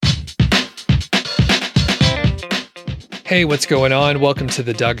Hey, what's going on? Welcome to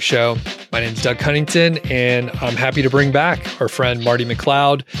The Doug Show. My name is Doug Cunnington, and I'm happy to bring back our friend Marty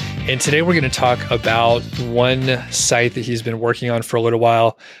McLeod. And today we're going to talk about one site that he's been working on for a little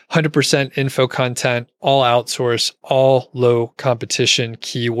while, 100% info content, all outsource, all low competition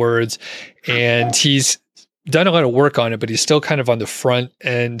keywords. And he's done a lot of work on it, but he's still kind of on the front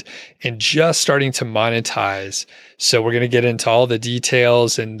end and just starting to monetize. So we're going to get into all the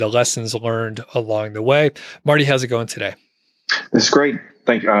details and the lessons learned along the way. Marty, how's it going today? It's great.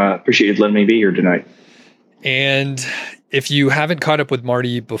 Appreciate you letting me be here tonight. And if you haven't caught up with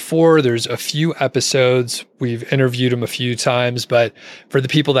Marty before, there's a few episodes. We've interviewed him a few times, but for the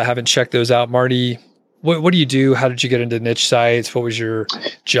people that haven't checked those out, Marty, what do you do? How did you get into niche sites? What was your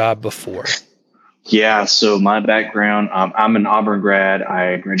job before? Yeah, so my background, I'm an Auburn grad.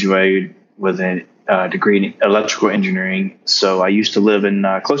 I graduated with a degree in electrical engineering. So I used to live in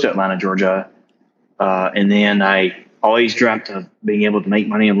close to Atlanta, Georgia. And then I always dreamt of being able to make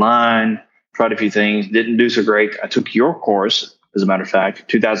money online, tried a few things, didn't do so great. I took your course, as a matter of fact,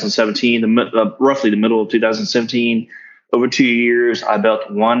 2017, roughly the middle of 2017. Over 2 years, I built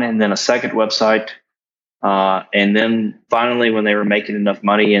one and then a second website. And then finally, when they were making enough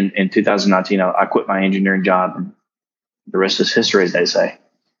money in 2019, I quit my engineering job. And the rest is history, as they say.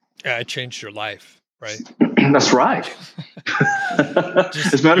 Yeah, it changed your life, right? That's right.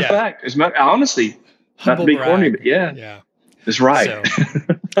 As a matter of fact, honestly, not to be corny, but yeah, that's right.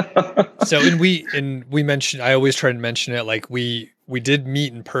 So we mentioned, I always try to mention it, like we did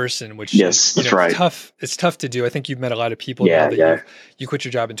meet in person, which yes, that's right. It's tough to do. I think you've met a lot of people now that you quit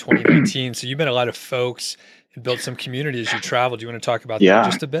your job in 2019. So you met a lot of folks and built some community as you traveled. Do you want to talk about that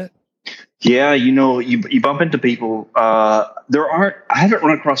just a bit? Yeah, you bump into people. I haven't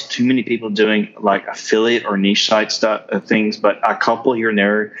run across too many people doing like affiliate or niche site things, but a couple here and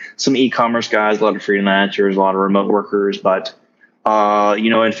there. Some e-commerce guys, a lot of freelancers, a lot of remote workers. But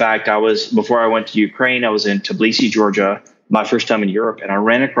in fact, before I went to Ukraine, I was in Tbilisi, Georgia, my first time in Europe, and I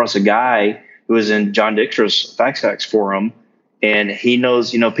ran across a guy who was in John Dicker's FaxX forum, and he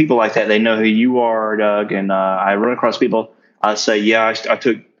knows, people like that. They know who you are, Doug, and I run across people. I say, yeah, I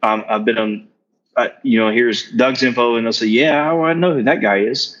took. I've been on, here's Doug's info. And they'll say, yeah, I know who that guy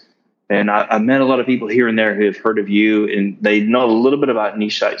is. And I met a lot of people here and there who have heard of you, and they know a little bit about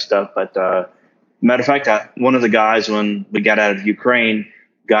niche site stuff. But matter of fact, one of the guys, when we got out of Ukraine,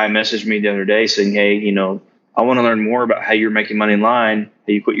 guy messaged me the other day saying, hey, I want to learn more about how you're making money online,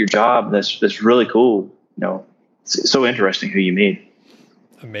 how you quit your job. That's really cool. It's so interesting who you meet.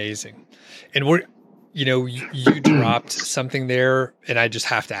 Amazing. And you dropped something there, and I just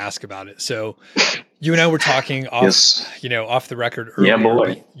have to ask about it. So you and I were talking off the record earlier. Yeah,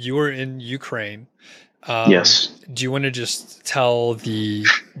 boy. You were in Ukraine. Yes. Do you want to just tell the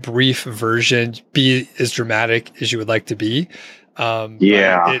brief version, be as dramatic as you would like to be?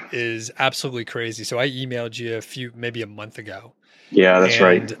 It is absolutely crazy. So I emailed you maybe a month ago. Yeah, that's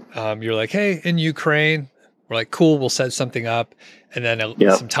right. You're like, hey, in Ukraine. We're like, cool, we'll set something up. And then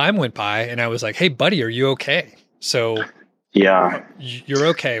some time went by, and I was like, hey, buddy, are you okay? So yeah, you're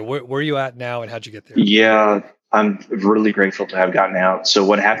okay. Where are you at now, and how'd you get there? Yeah, I'm really grateful to have gotten out. So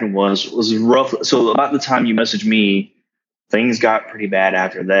what happened was rough. So about the time you messaged me, things got pretty bad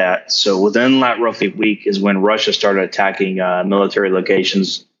after that. So within roughly a week is when Russia started attacking military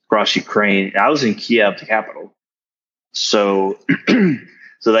locations across Ukraine. I was in Kiev, the capital. So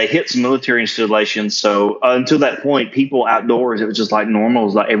so they hit some military installations. So until that point, people outdoors, it was just like normal. It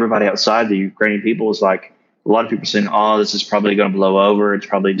was like everybody outside, the Ukrainian people, was like, a lot of people saying, oh, this is probably going to blow over. It's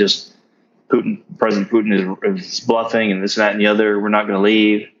probably just President Putin is bluffing and this and that and the other. We're not going to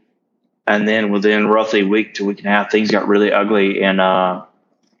leave. And then within roughly a week to a week and a half, things got really ugly. And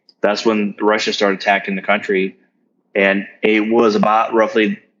that's when Russia started attacking the country. And it was about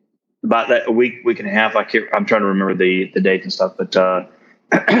that a week and a half. I'm trying to remember the date and stuff, but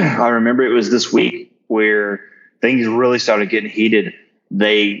I remember it was this week where things really started getting heated.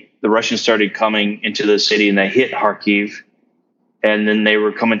 The Russians started coming into the city, and they hit Kharkiv, and then they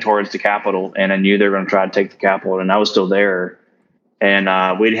were coming towards the capital, and I knew they were going to try to take the capital, and I was still there.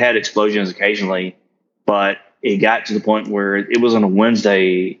 And we'd had explosions occasionally, but it got to the point where it was on a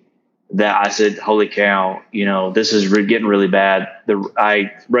Wednesday that I said, holy cow, this is getting really bad.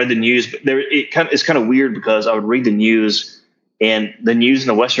 I read the news, but it's kind of weird because I would read the news, and the news in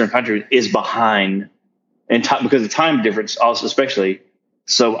the Western country is behind and because of the time difference also, especially.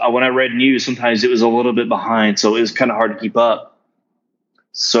 So when I read news, sometimes it was a little bit behind. So it was kind of hard to keep up.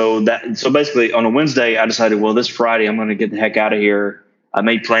 So basically on a Wednesday, I decided, well, this Friday, I'm going to get the heck out of here. I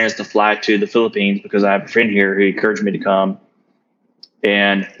made plans to fly to the Philippines because I have a friend here who encouraged me to come.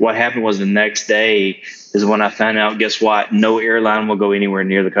 And what happened was the next day is when I found out, guess what? No airline will go anywhere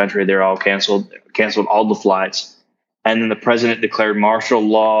near the country. They're all canceled all the flights. And then the president declared martial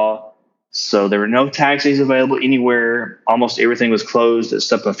law. So there were no taxis available anywhere. Almost everything was closed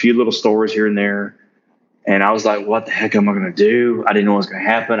except a few little stores here and there. And I was like, what the heck am I going to do? I didn't know what was going to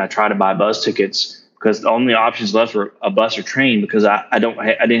happen. I tried to buy bus tickets because the only options left were a bus or train because I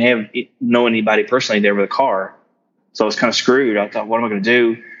didn't know anybody personally there with a car. So I was kind of screwed. I thought, what am I going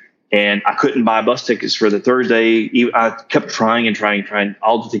to do? And I couldn't buy bus tickets for the Thursday. I kept trying and trying.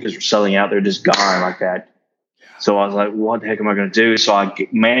 All the tickets were selling out. They're just gone like that. So I was like, what the heck am I going to do? So I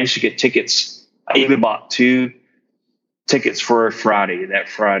managed to get tickets. I even bought 2 tickets for that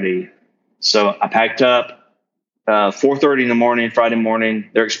Friday. So I packed up 4:30 in the morning, Friday morning.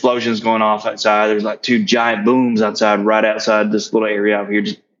 There are explosions going off outside. There's like 2 giant booms outside, right outside this little area out here.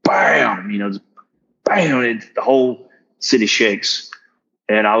 Just bam, just bam. The whole city shakes.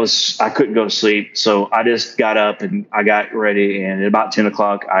 And I couldn't go to sleep. So I just got up and I got ready. And at about 10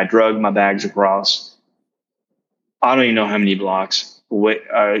 o'clock, I dragged my bags across. I don't even know how many blocks.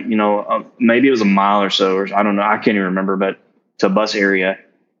 Maybe it was a mile or so, or I don't know. I can't even remember, but to a bus area.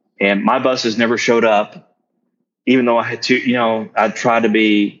 And my buses never showed up, even though I had to, I tried to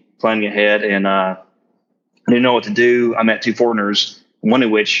be planning ahead and I didn't know what to do. I met 2 foreigners, one of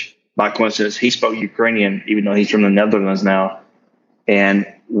which, by coincidence, he spoke Ukrainian, even though he's from the Netherlands now. And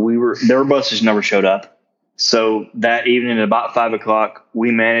their buses never showed up. So that evening at about 5 o'clock,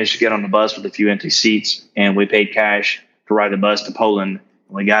 we managed to get on the bus with a few empty seats and we paid cash to ride the bus to Poland.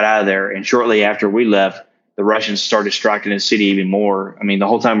 We got out of there. And shortly after we left, the Russians started striking the city even more. I mean, the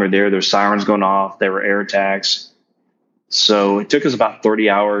whole time we were there, there's sirens going off. There were air attacks. So it took us about 30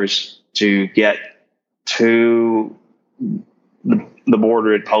 hours to get to the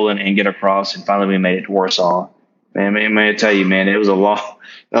border at Poland and get across. And finally we made it to Warsaw. Man, I tell you, man, it was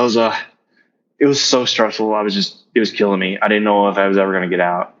it was so stressful. It was killing me. I didn't know if I was ever going to get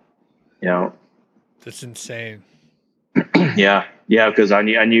out, That's insane. Yeah. Because I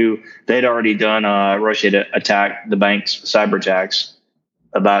knew they'd already done, Russia had attacked the banks, cyber attacks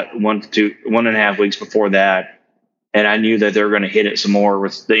about 1.5 weeks before that. And I knew that they were going to hit it some more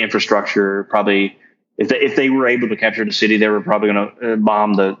with the infrastructure. Probably if they were able to capture the city, they were probably going to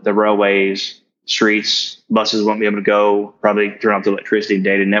bomb the railways, streets, buses won't be able to go, probably turn off the electricity,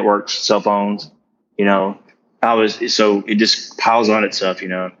 data networks, cell phones, so it just piles on itself, you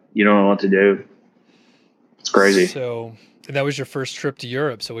don't know what to do. It's crazy. So that was your first trip to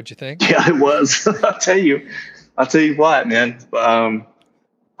Europe. So what'd you think? Yeah, it was. I'll tell you what, man. I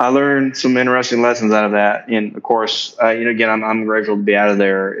learned some interesting lessons out of that. And of course, again, I'm grateful to be out of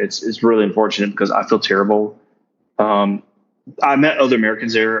there. It's really unfortunate because I feel terrible. I met other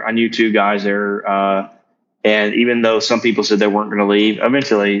Americans there. I knew 2 guys there. And even though some people said they weren't going to leave,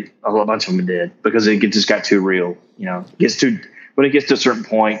 eventually a whole bunch of them did because it just got too real. When it gets to a certain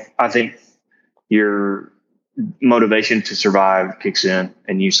point, I think your motivation to survive kicks in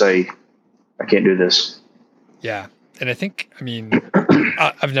and you say, I can't do this. Yeah. And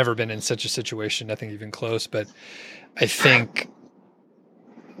I've never been in such a situation, nothing even close, but I think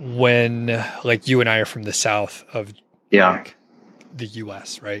when you and I are from the South of the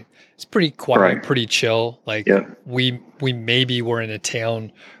US, right? It's pretty quiet, right. Pretty chill. We maybe were in a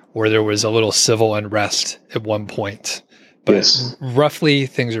town where there was a little civil unrest at one point, but roughly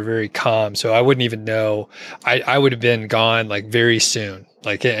things are very calm. So I wouldn't even know. I would have been gone very soon.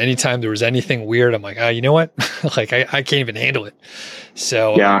 Anytime there was anything weird, I'm like, you know what? I can't even handle it.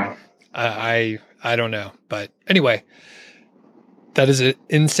 So I don't know. But anyway, that is an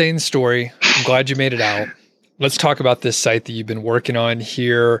insane story. I'm glad you made it out. Let's talk about this site that you've been working on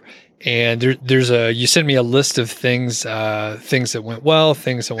here. And you sent me a list of things that went well,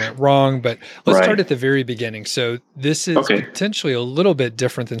 things that went wrong, but let's start at the very beginning. So this is potentially a little bit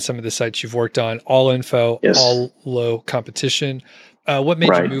different than some of the sites you've worked on, all info, all low competition. What made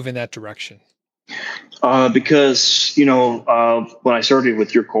you move in that direction? Because, when I started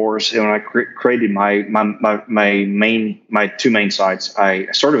with your course and when I created my 2 main sites, I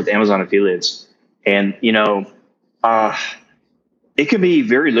started with Amazon affiliates. And, it can be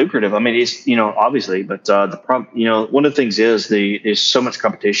very lucrative. I mean, it's, obviously, but the problem, one of the things is there's so much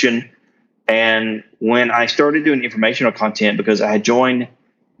competition. And when I started doing informational content, because I had joined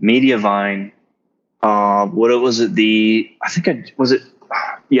Mediavine, I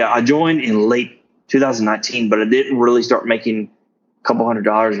joined in late 2019, but I didn't really start making a couple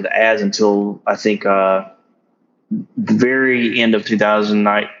 $100 with ads until I think, the very end of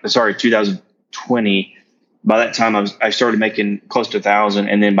 2020. By that time, I started making close to 1,000,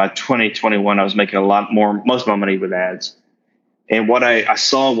 and then by 2021, I was making a lot more, most of my money with ads. And what I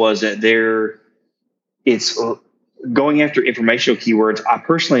saw was that it's going after informational keywords. I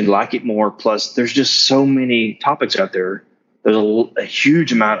personally like it more. Plus, there's just so many topics out there. There's a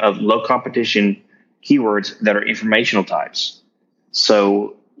huge amount of low competition keywords that are informational types.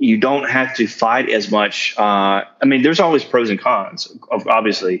 So you don't have to fight as much. I mean, there's always pros and cons,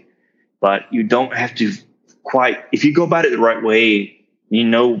 obviously, but you don't have to quite, if you go about it the right way, you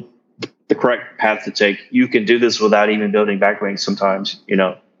know the correct path to take. You can do this without even building backlinks sometimes,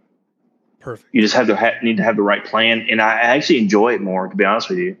 Perfect. You just need to have the right plan. And I actually enjoy it more, to be honest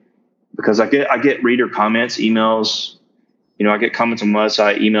with you, because I get reader comments, emails, I get comments on my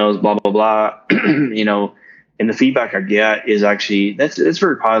website, emails, blah, blah, blah, and the feedback I get is actually, that's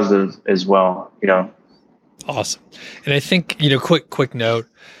very positive as well, Awesome. And I think, quick note,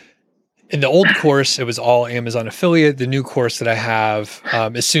 in the old course, it was all Amazon affiliate. The new course that I have,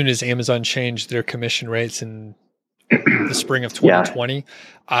 as soon as Amazon changed their commission rates in the spring of 2020,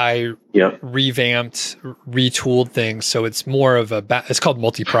 I revamped, retooled things. So it's more of it's called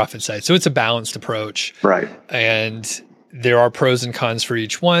multi-profit site. So it's a balanced approach. Right. And there are pros and cons for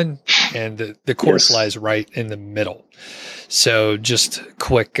each one. And the course lies right in the middle. So just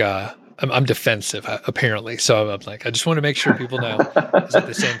quick, I'm defensive apparently. So I'm like, I just want to make sure people know is it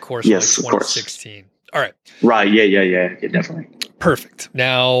the same course yes, from 2016. All right. Right. Yeah, definitely. Perfect.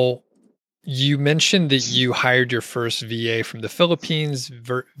 Now, you mentioned that you hired your first VA from the Philippines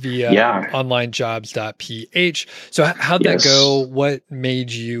via onlinejobs.ph. So how'd that go? What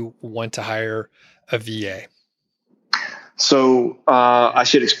made you want to hire a VA? So I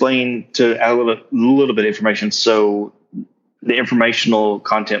should explain to add a little bit of information. So the informational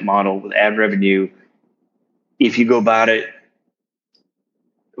content model with ad revenue, if you go about it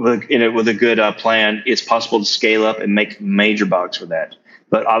with a good plan, it's possible to scale up and make major bucks with that.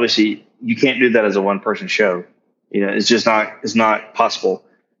 But obviously, you can't do that as a one-person show. It's not possible.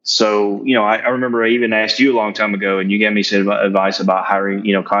 So, I remember I even asked you a long time ago, and you gave me some advice about hiring,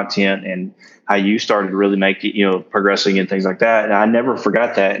 content and how you started to really make it, progressing and things like that. And I never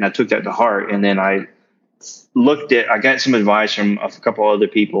forgot that, and I took that to heart. And then I got some advice from a couple other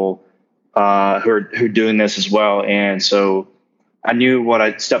people who are doing this as well. And so I knew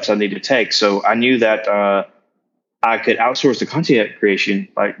what steps I needed to take. So I knew that I could outsource the content creation,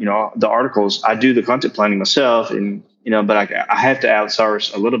 like, the articles. I do the content planning myself, and, but I have to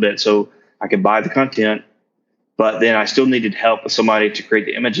outsource a little bit so I could buy the content, but then I still needed help with somebody to create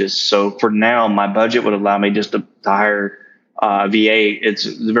the images. So for now, my budget would allow me just to hire a VA. It's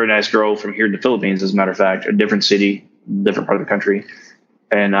a very nice girl from here in the Philippines, as a matter of fact, a different city, different part of the country.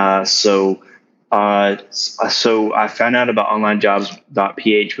 And so I found out about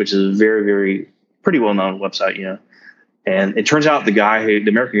onlinejobs.ph, which is a very, very pretty well-known website, And it turns out the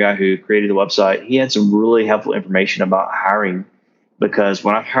American guy who created the website, he had some really helpful information about hiring, because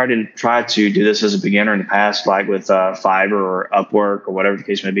when I've tried to do this as a beginner in the past, like with Fiverr or Upwork or whatever the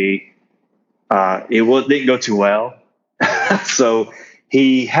case may be, it didn't go too well. So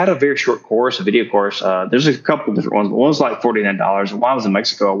he had a very short course, a video course. There's a couple different ones, but one was like $49. And while I was in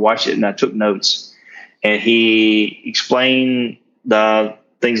Mexico, I watched it and I took notes. And he explained the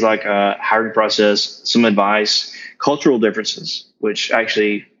things like hiring process, some advice, cultural differences, which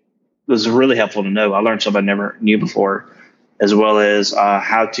actually was really helpful to know. I learned something I never knew before, as well as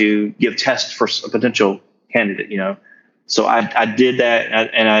how to give tests for a potential candidate, So I did that,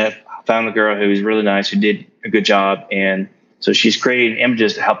 and I found a girl who was really nice, who did a good job. And so she's creating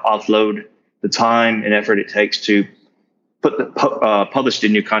images to help offload the time and effort it takes to publish the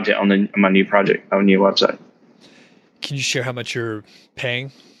new content on my new project, on my new website. Can you share how much you're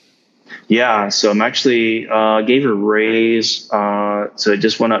paying? Yeah, so I'm actually gave her a raise, so it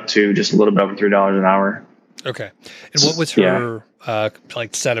just went up to just a little bit over $3 an hour. Okay, and what was her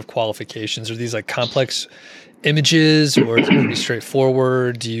set of qualifications? Are these like complex images, or is it pretty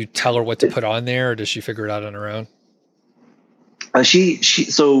straightforward? Do you tell her what to put on there, or does she figure it out on her own? She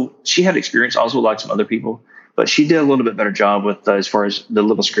had experience also like some other people, but she did a little bit better job with as far as the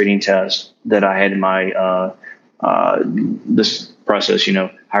little screening test that I had in my this process,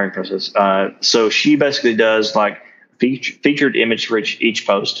 hiring process. So she basically does like featured image for each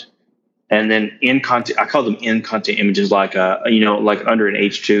post, and then in content, I call them in content images, like like under an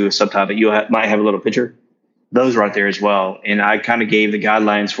H2 subtopic, you might have a little picture. Those right there as well. And I kind of gave the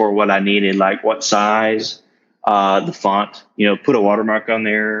guidelines for what I needed, like what size, the font, put a watermark on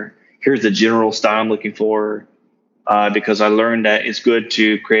there. Here's the general style I'm looking for. Because I learned that it's good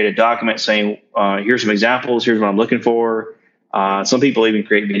to create a document saying, here's some examples, here's what I'm looking for. Some people even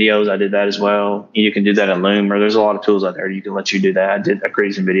create videos. I did that as well. You can do that in Loom, or there's a lot of tools out there you can let you do that. I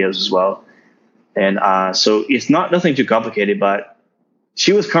created some videos as well. And so it's not nothing too complicated, but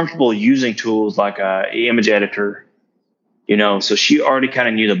she was comfortable using tools like image editor, so she already kind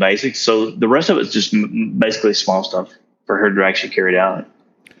of knew the basics. So the rest of it's just basically small stuff for her to actually carry it out.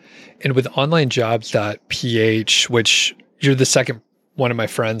 And with onlinejobs.ph, which you're the second one of my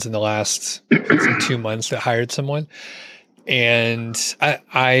friends in the last 2 months that hired someone. And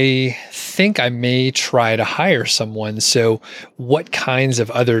I think I may try to hire someone. So what kinds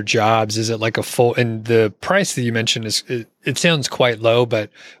of other jobs? Is it like a full, and the price that you mentioned it sounds quite low, but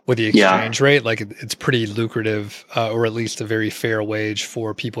with the exchange rate, like it's pretty lucrative, or at least a very fair wage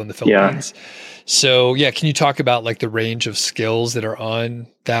for people in the Philippines. Yeah. So can you talk about like the range of skills that are on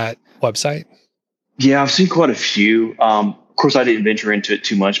that website? Yeah, I've seen quite a few. Of course, I didn't venture into it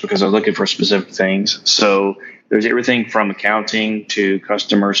too much because I was looking for specific things. So there's everything from accounting to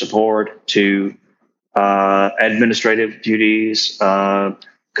customer support to administrative duties.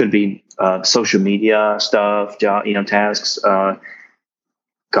 Could be social media stuff, tasks. All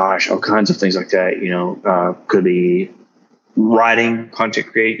kinds of things like that. Could be writing, content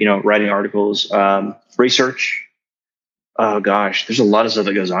writing articles, research. There's a lot of stuff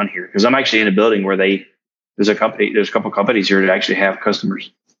that goes on here because I'm actually in a building where there's a couple companies here that actually have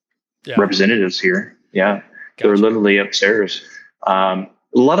customers, representatives here. Yeah. Gotcha. They're literally upstairs. A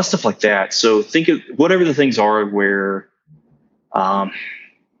lot of stuff like that. So think of whatever the things are where,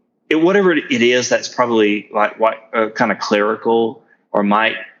 whatever it is, that's probably like what kind of clerical or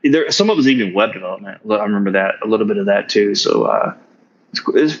some of it's even web development. I remember that a little bit of that too. So,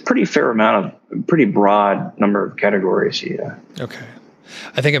 it's a pretty pretty broad number of categories. Yeah. Okay.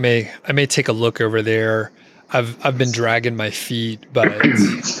 I think I may take a look over there. I've been dragging my feet, but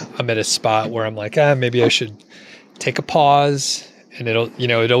I'm at a spot where I'm like, maybe I should take a pause. And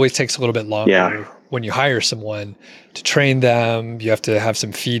it always takes a little bit longer when you hire someone to train them. You have to have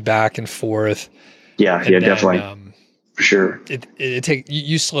some feedback and forth. Yeah, and then, definitely. For sure.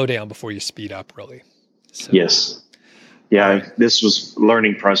 You slow down before you speed up, really. So. Yes. Yeah, this was a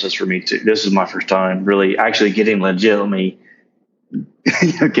learning process for me too. This is my first time really actually getting legitimately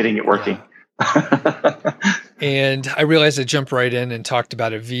getting it working. Yeah. And I realized I jumped right in and talked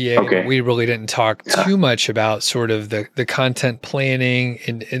about a VA. Okay. But we really didn't talk too much about sort of the content planning.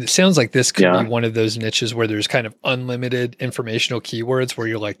 And it sounds like this could be one of those niches where there's kind of unlimited informational keywords where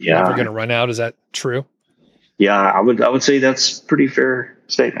you're like, never going to run out. Is that true? Yeah, I would say that's a pretty fair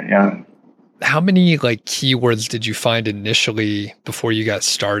statement. Yeah. How many like keywords did you find initially before you got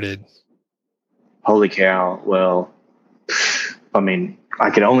started? Holy cow. Well, I mean,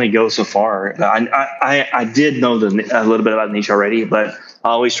 I could only go so far. I did know a little bit about the niche already, but I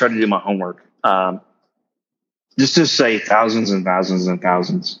always try to do my homework. Just to say thousands and thousands and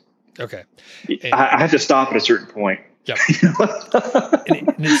thousands. Okay. I have to stop at a certain point. Yep.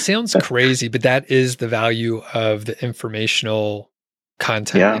 and it sounds crazy, but that is the value of the informational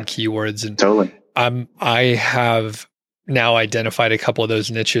content and keywords. And totally. I have now identified a couple of those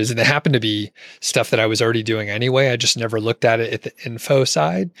niches, and they happen to be stuff that I was already doing anyway. I just never looked at it at the info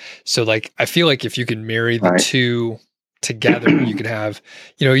side. So like, I feel like if you can marry the two together, you could have,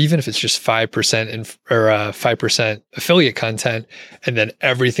 even if it's just 5% or 5% affiliate content, and then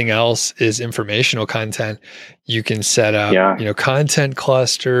everything else is informational content, you can set up, content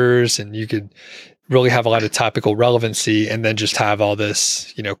clusters, and you could really have a lot of topical relevancy, and then just have all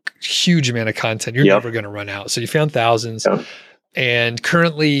this, huge amount of content. You're never going to run out. So you found thousands. And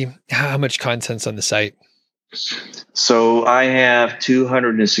currently, how much content's on the site? So I have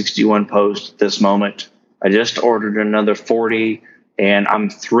 261 posts at this moment. I just ordered another 40, and I'm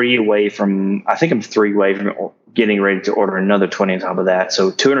 3 away from getting ready to order another 20 on top of that.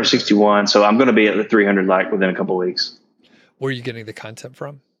 So 261. So I'm going to be at the 300 within a couple of weeks. Where are you getting the content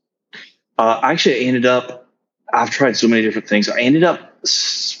from? Actually, I've tried so many different things. I ended up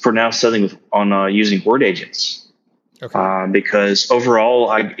for now selling on using word agents. Okay. Because overall,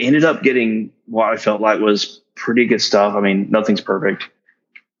 I ended up getting what I felt like was pretty good stuff. I mean, nothing's perfect,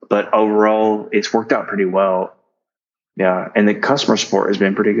 but overall, it's worked out pretty well. Yeah, and the customer support has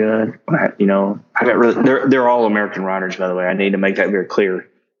been pretty good. They're all American writers, by the way. I need to make that very clear.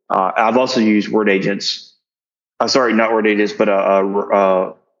 I've also used word agents. Sorry, not word agents, but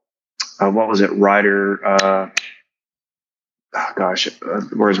what was it? Writer.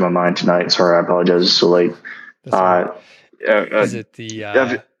 Where's my mind tonight? Sorry, I apologize. It's so late. Is it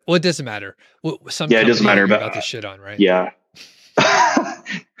the? Well, it doesn't matter. It doesn't matter about the shit on, right? Yeah.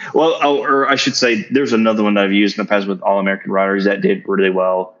 Well, or I should say, there's another one that I've used in the past with All American Writers that did really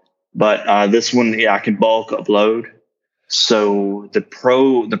well. But this one, I can bulk upload. So the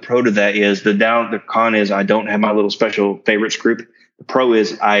pro to that is the con is I don't have my little special favorites group The pro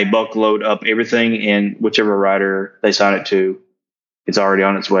is I bulk load up everything, and whichever rider they sign it to, it's already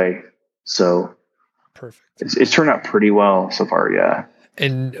on its way. So Perfect. it's turned out pretty well so far. Yeah.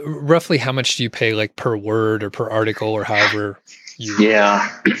 And roughly how much do you pay, like per word or per article or however you? Yeah.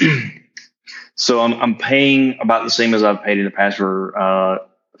 So I'm paying about the same as I've paid in the past for a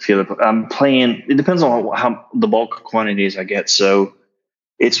few other. I'm paying. It depends on how the bulk quantities I get. So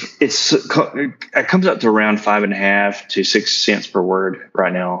it comes up to around 5.5 to 6 cents per word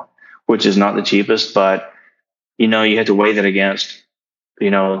right now, which is not the cheapest, but you have to weigh that against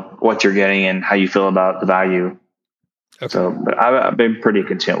what you're getting and how you feel about the value. Okay. So, but I've been pretty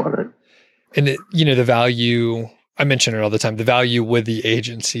content with it. And the value, I mention it all the time, the value with the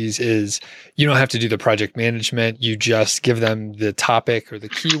agencies is you don't have to do the project management. You just give them the topic or the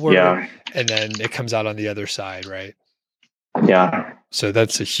keyword, and then it comes out on the other side, right? Yeah. So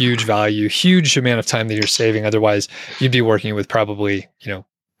that's a huge value, huge amount of time that you're saving. Otherwise, you'd be working with probably,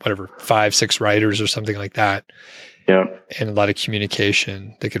 5, 6 writers or something like that. Yeah. And a lot of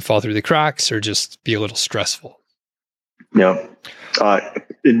communication that could fall through the cracks or just be a little stressful. Yeah.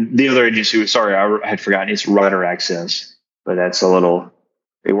 The other agency, sorry, I had forgotten, it's Writer Access, but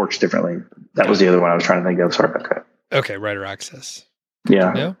it works differently. That was the other one I was trying to think of. Sorry about that. Okay. Writer Access.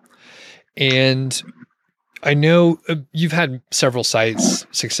 Yeah. And I know you've had several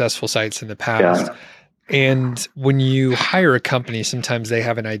successful sites in the past. Yeah. And when you hire a company, sometimes they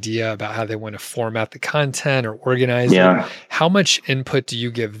have an idea about how they want to format the content or organize it. How much input do you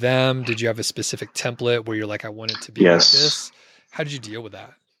give them? Did you have a specific template where you're like, I want it to be like this? How did you deal with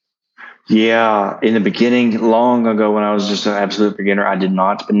that? Yeah. In the beginning, long ago when I was just an absolute beginner, I did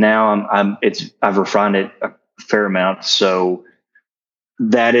not. But now I've refined it a fair amount. So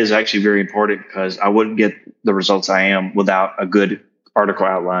that is actually very important because I wouldn't get the results I am without a good article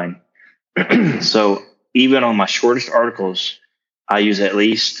outline. So even on my shortest articles, I use at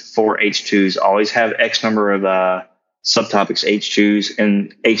least 4 H2s. I always have X number of subtopics H2s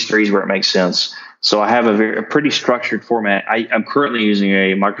and H3s where it makes sense. So I have a pretty structured format. I'm currently using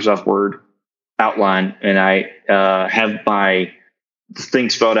a Microsoft Word outline, and I have my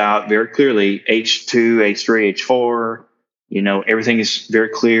things spelled out very clearly: H2, H3, H4. Everything is very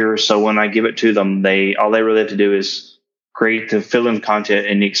clear. So when I give it to them, all they really have to do is fill in content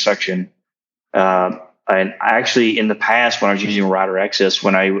in each section. And I actually, in the past, when I was using Writer Access,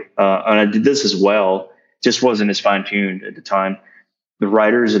 and I did this as well, just wasn't as fine tuned at the time. The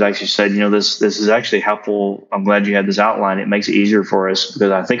writers had actually said, this is actually helpful. I'm glad you had this outline. It makes it easier for us,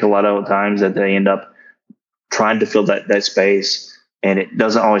 because I think a lot of times that they end up trying to fill that space, and it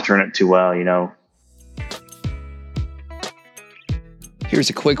doesn't always turn out too well, Here's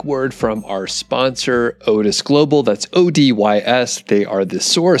a quick word from our sponsor, Odys Global. That's ODYS. They are the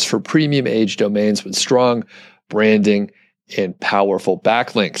source for premium age domains with strong branding and powerful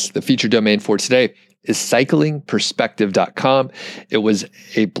backlinks. The featured domain for today is cyclingperspective.com. It was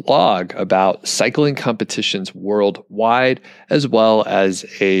a blog about cycling competitions worldwide, as well as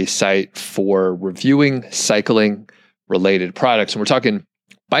a site for reviewing cycling related products. And we're talking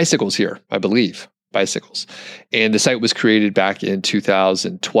bicycles here, I believe. Bicycles. And the site was created back in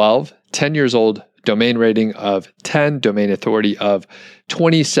 2012, 10 years old, domain rating of 10, domain authority of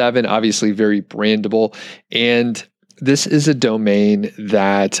 27, obviously very brandable. And this is a domain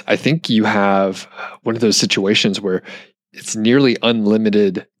that I think you have one of those situations where it's nearly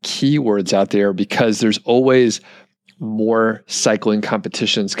unlimited keywords out there, because there's always more cycling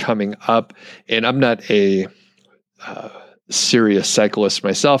competitions coming up. And I'm not a serious cyclist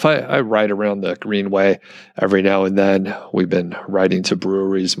myself. I ride around the Greenway every now and then. We've been riding to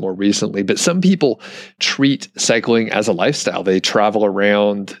breweries more recently, but some people treat cycling as a lifestyle. They travel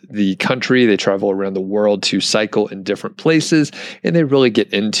around the country, they travel around the world to cycle in different places, and they really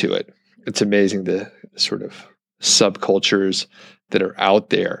get into it. It's amazing the sort of subcultures that are out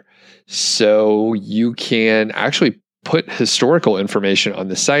there. So you can actually put historical information on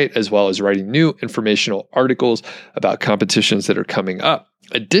the site, as well as writing new informational articles about competitions that are coming up.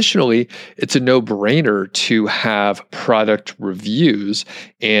 Additionally, it's a no-brainer to have product reviews.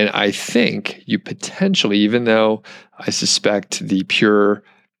 And I think you potentially, even though I suspect the pure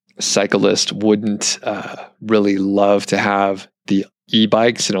cyclist wouldn't really love to have the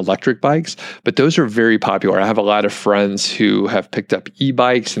e-bikes and electric bikes, but those are very popular. I have a lot of friends who have picked up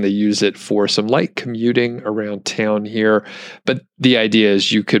e-bikes and they use it for some light commuting around town here. But the idea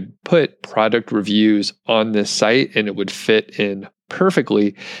is you could put product reviews on this site and it would fit in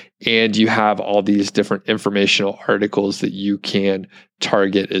perfectly. And you have all these different informational articles that you can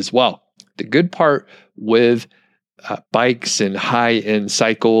target as well. The good part with bikes and high-end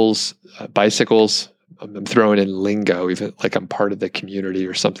bicycles, I'm throwing in lingo, even like I'm part of the community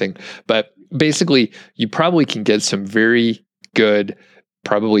or something. But basically, you probably can get some very good,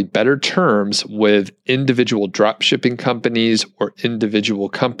 probably better terms with individual drop shipping companies or individual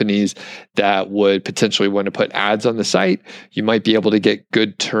companies that would potentially want to put ads on the site. You might be able to get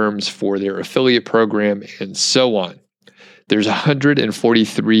good terms for their affiliate program and so on. There's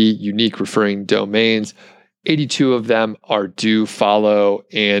 143 unique referring domains. 82 of them are do follow,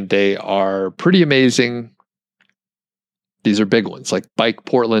 and they are pretty amazing. These are big ones like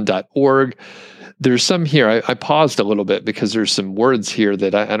bikeportland.org. There's some here. I paused a little bit because there's some words here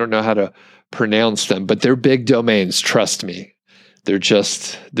that I don't know how to pronounce them, but they're big domains. Trust me. They're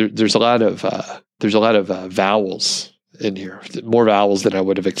just there's a lot of vowels in here, more vowels than I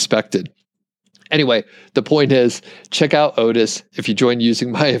would have expected. Anyway, the point is, check out Otis. If you join using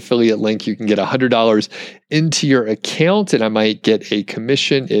my affiliate link, you can get $100 into your account, and I might get a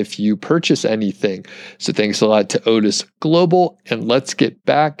commission if you purchase anything. So thanks a lot to Otis Global, and let's get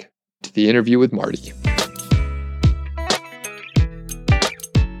back to the interview with Marty.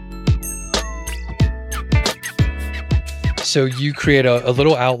 So you create a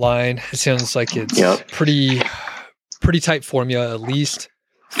little outline. It sounds like it's pretty tight formula, at least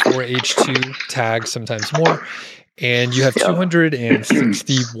 4 H2 tags, sometimes more. And you have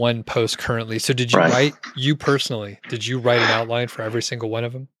 261 posts currently. So did you you personally write an outline for every single one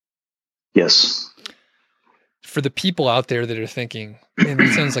of them? Yes. For the people out there that are thinking, man,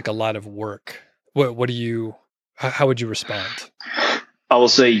 that sounds like a lot of work. How would you respond? I will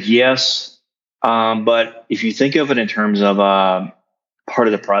say yes. But if you think of it in terms of part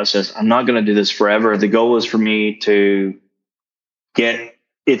of the process, I'm not going to do this forever. The goal is for me to get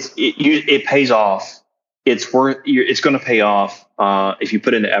it pays off. It's going to pay off if you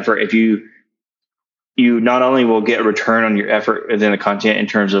put in the effort. If you not only will get a return on your effort within the content in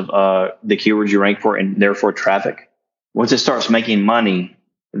terms of the keywords you rank for and therefore traffic. Once it starts making money,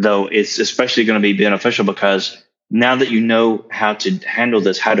 though, it's especially going to be beneficial because now that you know how to handle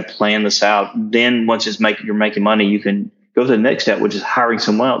this, how to plan this out, then once you're making money, you can go to the next step, which is hiring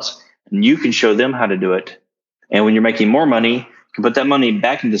someone else, and you can show them how to do it. And when you're making more money, you can put that money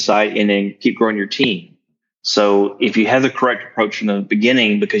back into the site and then keep growing your team. So if you have the correct approach from the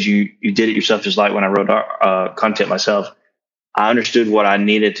beginning, because you did it yourself, just like when I wrote content myself, I understood what I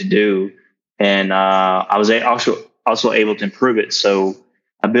needed to do, and I was also able to improve it. So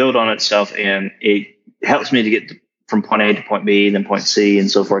I build on itself, and it helps me to get from point A to point B, then point C,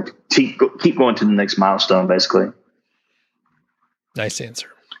 and so forth. Keep going to the next milestone, basically. Nice answer.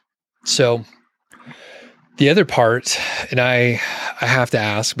 So the other part, and I have to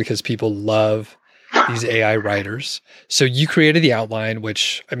ask because people love these AI writers. So you created the outline,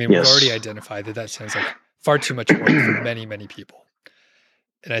 which, I mean, we've already identified that sounds like far too much work for many, many people.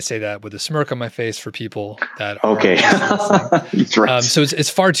 And I say that with a smirk on my face for people that are okay. That's right. So it's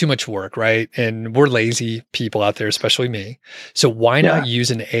far too much work, right? And we're lazy people out there, especially me. So why not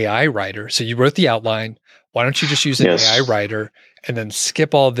use an AI writer? So you wrote the outline. Why don't you just use an AI writer and then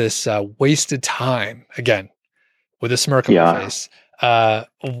skip all this wasted time, again, with a smirk on my face?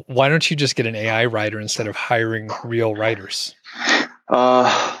 Why don't you just get an AI writer instead of hiring real writers?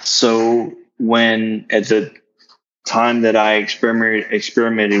 So when at the time that I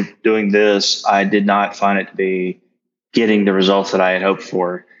experimented doing this, I did not find it to be getting the results that I had hoped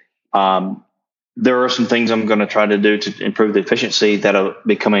for. There are some things I'm going to try to do to improve the efficiency that'll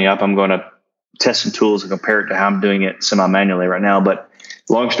be coming up. I'm going to test some tools and compare it to how I'm doing it semi-manually right now. But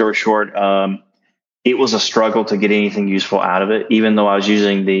long story short, it was a struggle to get anything useful out of it, even though I was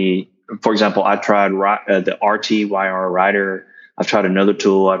using for example, I tried the RTYR writer. I've tried another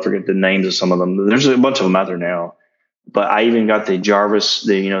tool. I forget the names of some of them. There's a bunch of them out there now. But I even got the Jarvis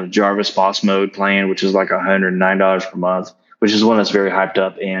Boss Mode plan, which is like $109 per month, which is one that's very hyped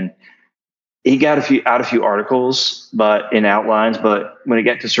up. And he got a few articles, but in outlines. But when it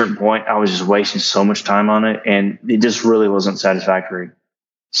got to a certain point, I was just wasting so much time on it, and it just really wasn't satisfactory.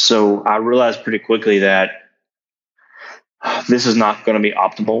 So I realized pretty quickly that this is not going to be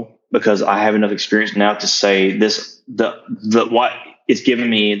optimal because I have enough experience now to say what it's giving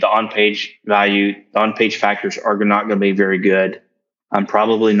me, the on-page value, the on-page factors are not going to be very good. I'm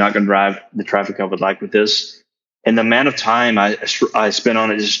probably not going to drive the traffic I would like with this. And the amount of time I spent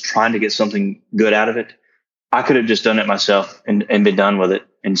on it just trying to get something good out of it, I could have just done it myself and been done with it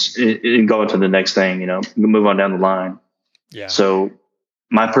and go into the next thing, move on down the line. Yeah. So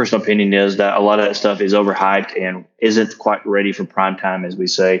my personal opinion is that a lot of that stuff is overhyped and isn't quite ready for prime time, as we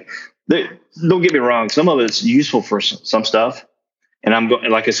say. Don't get me wrong. Some of it's useful for some stuff. And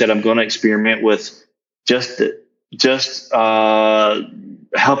like I said, I'm going to experiment with just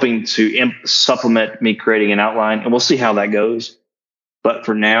helping to supplement me creating an outline, and we'll see how that goes. But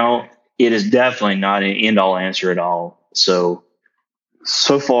for now, it is definitely not an end-all answer at all. So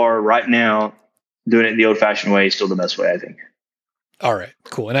far, right now, doing it the old-fashioned way is still the best way, I think. All right,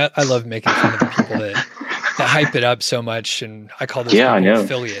 cool. And I love making fun of the people that hype it up so much, and I call those people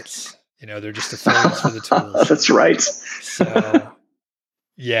affiliates. They're just affiliates for the tools. That's right. So,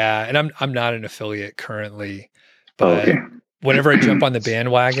 yeah, and I'm not an affiliate currently, but whenever I jump on the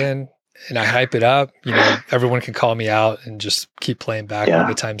bandwagon and I hype it up, everyone can call me out and just keep playing back all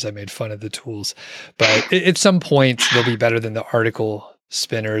the times I made fun of the tools. But at some point, they'll be better than the article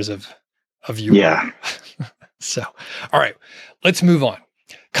spinners of you. Yeah. So, all right, let's move on.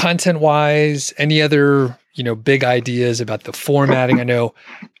 Content-wise, any other big ideas about the formatting? I know,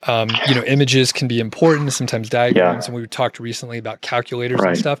 images can be important, sometimes diagrams, and we talked recently about calculators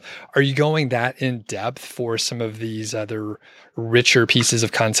and stuff. Are you going that in depth for some of these other richer pieces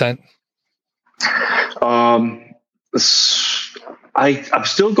of content? I'm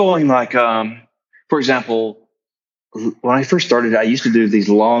still going for example, when I first started, I used to do these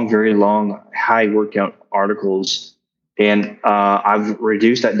very long, high workout articles, and I've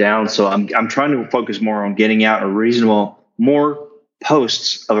reduced that down. So I'm trying to focus more on getting out more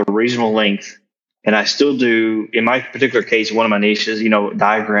posts of a reasonable length. And I still do, in my particular case, one of my niches,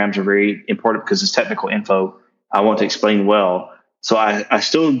 diagrams are very important because it's technical info I want to explain well. So I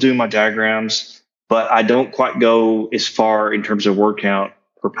still do my diagrams, but I don't quite go as far in terms of word count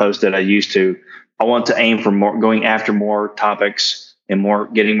per post that I used to. I want to aim for going after more topics and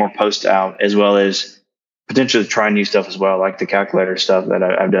getting more posts out, as well as potentially try new stuff as well, like the calculator stuff that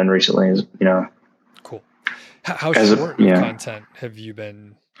I've done recently. Cool. How short content have you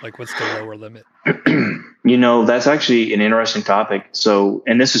been? What's the lower limit? That's actually an interesting topic. So,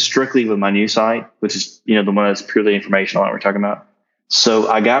 and this is strictly with my new site, which is, the one that's purely informational that we're talking about. So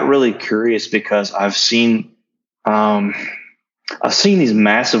I got really curious because I've seen these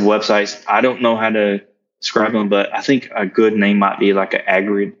massive websites. I don't know how to describe them, but I think a good name might be like an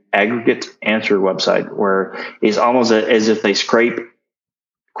aggregate answer website, where it's almost as if they scrape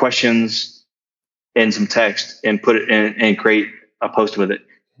questions and some text and put it in and create a post with it.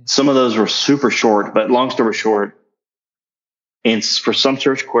 Some of those were super short, but long story short, and for some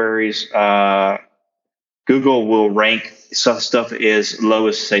search queries, Google will rank stuff as low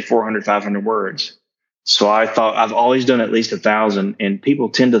as, say, 400, 500 words. So I thought I've always done at least 1,000, and people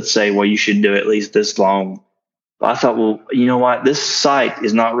tend to say, well, you should do at least this long. But I thought, well, you know what? This site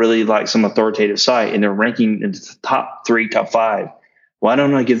is not really like some authoritative site, and they're ranking in the top 3, top 5. Why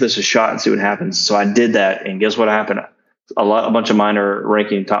don't I give this a shot and see what happens? So I did that, and guess what happened? A bunch of mine are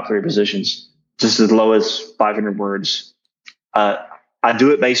ranking top 3 positions, just as low as 500 words. I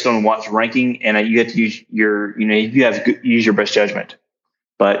do it based on what's ranking, and you have to use use your best judgment.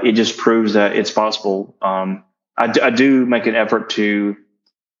 But it just proves that it's possible. I do make an effort to.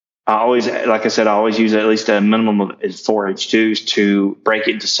 I always use at least a minimum of 4 H2s to break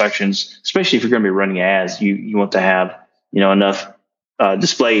it into sections, especially if you're going to be running ads. You want to have enough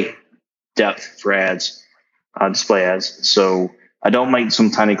display depth for ads, display ads. So I don't make some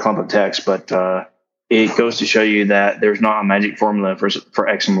tiny clump of text, but it goes to show you that there's not a magic formula for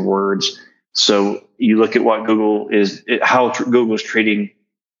X number of words. So you look at what how Google is treating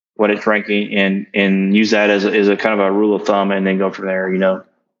what it's ranking, and use that as a kind of a rule of thumb, and then go from there.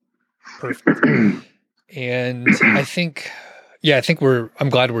 Perfect. And I think I'm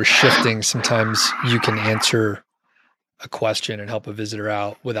glad we're shifting. Sometimes you can answer a question and help a visitor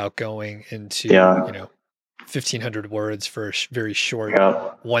out without going into 1,500 words for a very short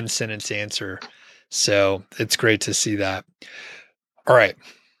 1 sentence answer. So it's great to see that. All right.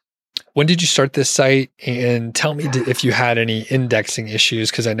 When did you start this site? And tell me if you had any indexing issues,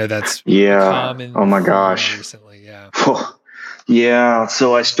 because I know that's common. Oh my gosh. Recently, yeah. Yeah.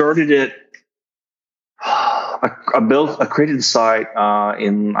 So I started it. I created the site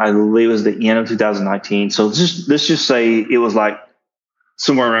in, I believe it was the end of 2019. So let's just say it was like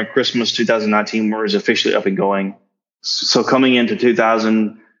somewhere around Christmas 2019 where it was officially up and going. So coming into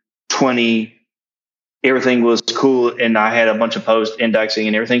 2020, everything was cool, and I had a bunch of post indexing,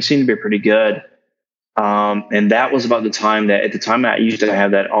 and everything seemed to be pretty good. And that was about the time that, at the time, I used to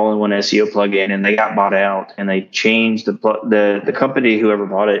have that all-in-one SEO plugin, and they got bought out, and they changed the company, whoever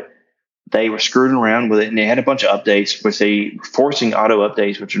bought it. They were screwing around with it, and they had a bunch of updates, which they forcing auto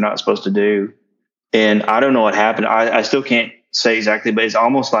updates, which you're not supposed to do. And I don't know what happened. I still can't say exactly, but it's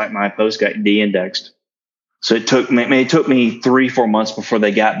almost like my post got de-indexed. So it took me 3-4 months before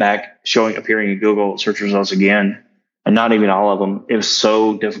they got back appearing in Google search results again, and not even all of them. It was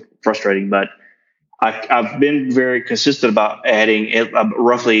so frustrating. But I've been very consistent about adding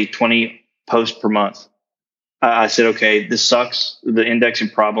roughly 20 posts per month. I said, okay, this sucks, the indexing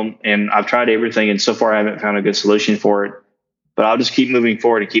problem, and I've tried everything, and so far I haven't found a good solution for it. But I'll just keep moving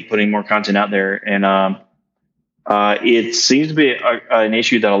forward and keep putting more content out there. And it seems to be an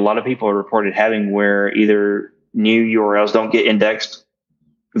issue that a lot of people are reported having, where either new URLs don't get indexed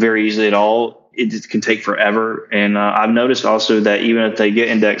very easily at all. It just can take forever. And I've noticed also that even if they get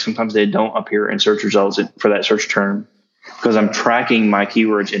indexed, sometimes they don't appear in search results for that search term, because I'm tracking my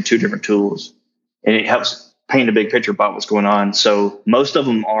keywords in two different tools, and it helps paint a big picture about what's going on. So most of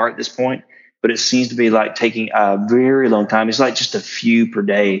them are at this point, but it seems to be like taking a very long time. It's like just a few per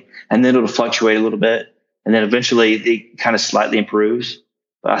day, and then it'll fluctuate a little bit, and then eventually it kind of slightly improves.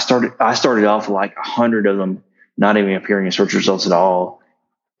 But I started off with like 100 of them not even appearing in search results at all.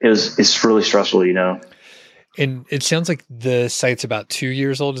 It's really stressful, you know. And it sounds like the site's about 2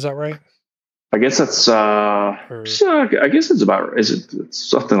 years old. Is that right? I guess that's I guess it's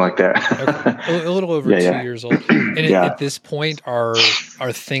something like that. Okay. A little over 2 years old. And at this point, are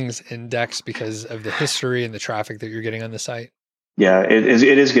things indexed because of the history and the traffic that you're getting on the site? Yeah, it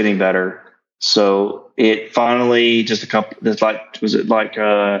is getting better. So it finally, just was it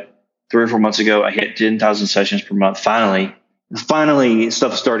 3 or 4 months ago, I hit 10,000 sessions per month. Finally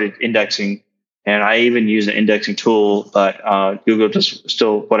stuff started indexing. And I even use an indexing tool, but Google just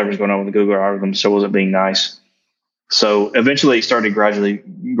still, whatever's going on with the Google algorithm still wasn't being nice. So eventually it started gradually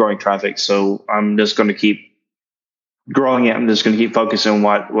growing traffic. So I'm just going to keep growing it. I'm just going to keep focusing on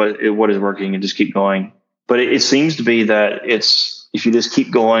what is working and just keep going. But it seems to be that if you just keep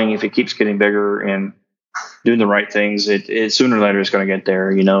going, if it keeps getting bigger and doing the right things, it sooner or later it's going to get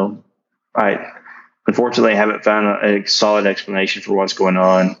there. You know, I unfortunately haven't found a solid explanation for what's going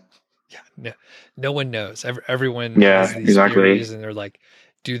on. Yeah, no one knows. Everyone has these theories, and they're like,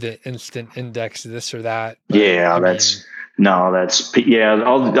 do the instant index this or that. But, all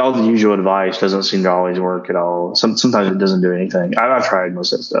the usual advice doesn't seem to always work at all. Sometimes it doesn't do anything. I've tried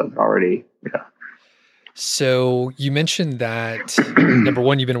most of that stuff already. Yeah. So you mentioned that number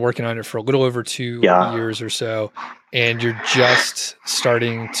one, you've been working on it for a little over 2 years or so, and you're just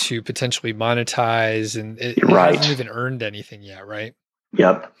starting to potentially monetize, and it hasn't even earned anything yet, right?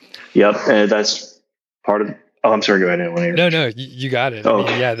 Yep. That's part of. Oh, I'm sorry. Go ahead. No, you got it. I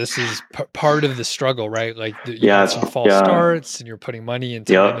mean, this is part of the struggle, right? Like you had some false starts, and you're putting money and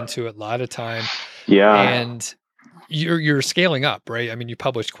time into it, a lot of time. Yeah. And you're scaling up, right? I mean, you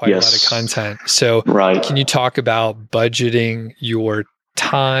published quite a lot of content. So can you talk about budgeting your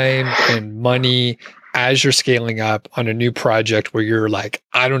time and money as you're scaling up on a new project where you're like,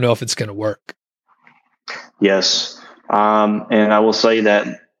 I don't know if it's going to work? Yes. And I will say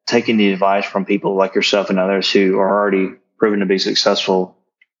that taking the advice from people like yourself and others who are already proven to be successful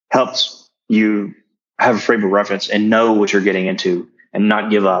helps you have a frame of reference and know what you're getting into and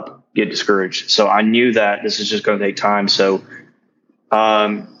not give up, get discouraged. So I knew that this is just going to take time. So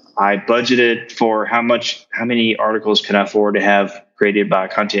I budgeted for how many articles can I afford to have created by a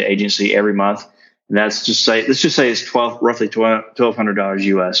content agency every month. And let's just say it's roughly $1,200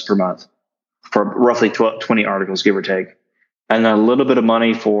 US per month for roughly 20 articles, give or take. And a little bit of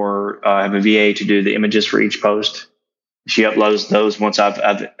money for I have a VA to do the images for each post. She uploads those once I've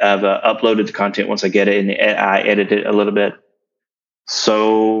uploaded the content. Once I get it, and I edit it a little bit.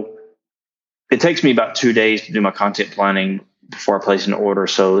 So it takes me about 2 days to do my content planning before I place an order.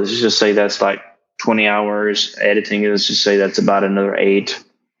 So let's just say that's like 20 hours editing. Let's just say that's about another 8.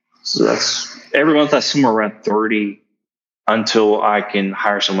 So that's every month. That's somewhere around 30 until I can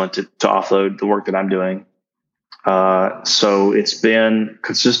hire someone to offload the work that I'm doing. So it's been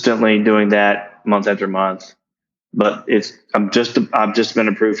consistently doing that month after month, but I've just been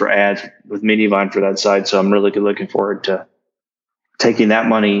approved for ads with Mediavine for that side. So I'm really looking forward to taking that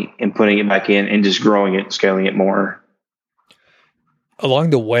money and putting it back in and just growing it, scaling it more. Along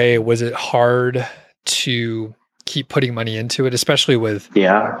the way, was it hard to keep putting money into it, especially with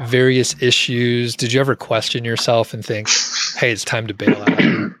various issues? Did you ever question yourself and think, hey, it's time to bail out?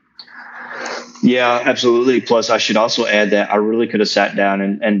 Yeah, absolutely. Plus, I should also add that I really could have sat down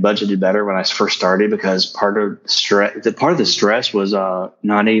and budgeted better when I first started, because part of the stress was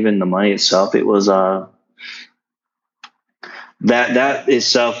not even the money itself. It was that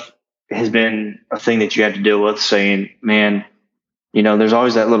itself has been a thing that you have to deal with, saying, man, you know, there's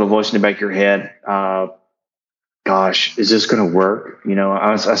always that little voice in the back of your head. Gosh, is this going to work? You know,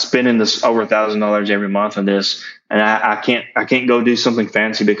 I spending this over $1,000 every month on this, and I can't go do something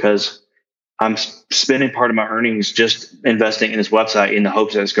fancy because I'm spending part of my earnings just investing in this website in the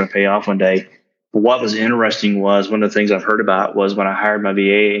hopes that it's going to pay off one day. But what was interesting was one of the things I've heard about was when I hired my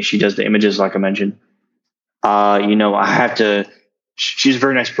VA and she does the images, like I mentioned, I have to. She's a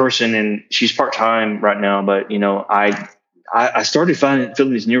very nice person, and she's part time right now. But I started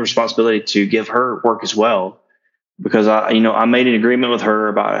feeling this new responsibility to give her work as well, because I made an agreement with her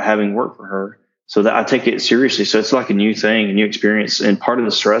about having work for her, so that I take it seriously. So it's like a new thing, a new experience. And part of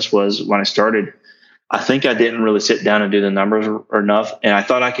the stress was when I started, I think I didn't really sit down and do the numbers enough, and I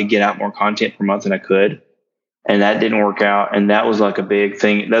thought I could get out more content per month than I could. And that didn't work out. And that was like a big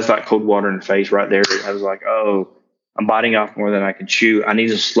thing. That's like cold water in the face right there. I was like, oh, I'm biting off more than I can chew. I need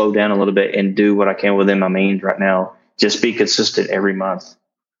to slow down a little bit and do what I can within my means right now. Just be consistent every month.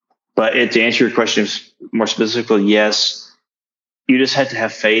 But to answer your question more specifically, yes, you just have to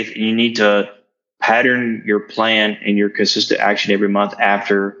have faith, and you need to pattern your plan and your consistent action every month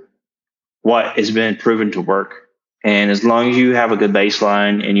after what has been proven to work. And as long as you have a good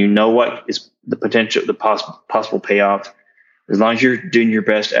baseline and you know what is the potential, the possible payoff, as long as you're doing your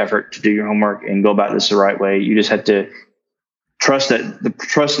best effort to do your homework and go about this the right way, you just have to trust in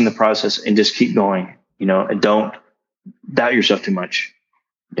the process and just keep going, and don't doubt yourself too much.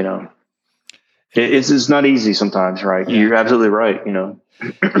 It's not easy sometimes, right? Yeah. You're absolutely right.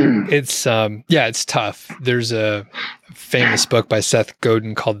 It's tough. There's a famous book by Seth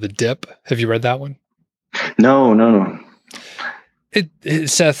Godin called The Dip. Have you read that one? No.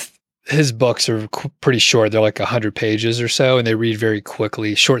 Seth, his books are pretty short. They're like 100 pages or so, and they read very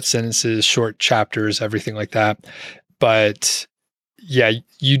quickly, short sentences, short chapters, everything like that. But yeah,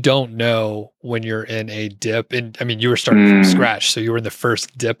 you don't know when you're in a dip. And I mean, you were starting from scratch, so you were in the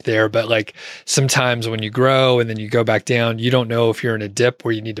first dip there. But like sometimes when you grow and then you go back down, you don't know if you're in a dip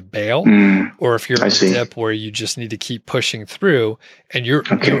where you need to bail or if you're in a dip where you just need to keep pushing through, and you're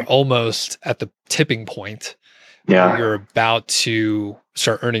almost at the tipping point. Yeah. You're about to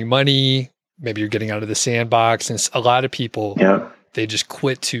start earning money. Maybe you're getting out of the sandbox. And a lot of people, they just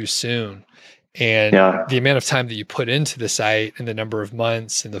quit too soon. And the amount of time that you put into the site and the number of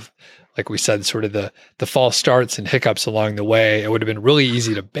months and like we said, sort of the false starts and hiccups along the way, it would have been really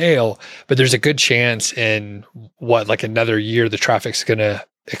easy to bail, but there's a good chance in like another year, the traffic's going to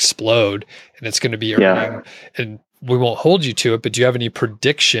explode and it's going to be earning, and we won't hold you to it, but do you have any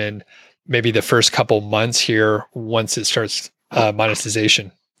prediction, maybe the first couple months here, once it starts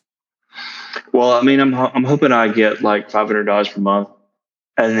monetization? Well, I mean, I'm hoping I get like $500 per month.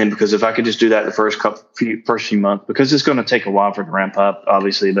 And then, because if I could just do that the first few months, because it's going to take a while for it to ramp up,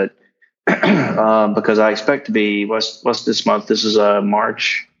 obviously, but because I expect to be, what's this month? This is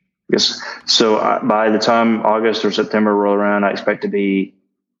March, I guess. So by the time August or September roll around, I expect to be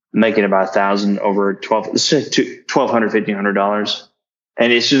making about $1,000 over $1,200, $1,500.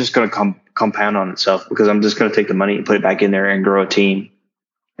 And it's just going to compound on itself, because I'm just going to take the money and put it back in there and grow a team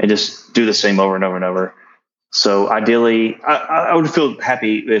and just do the same over and over and over. So ideally, I would feel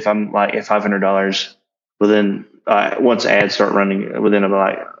happy if I'm like at $500 within once ads start running within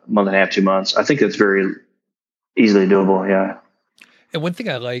about a month and a half, 2 months. I think that's very easily doable. Yeah. And one thing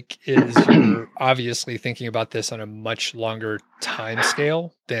I like is you're obviously thinking about this on a much longer time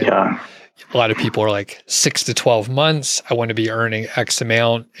scale than a lot of people are like 6 to 12 months. I want to be earning X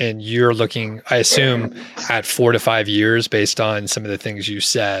amount. And you're looking, I assume, at 4 to 5 years based on some of the things you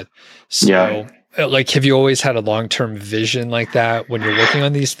said. So like, have you always had a long-term vision like that when you're working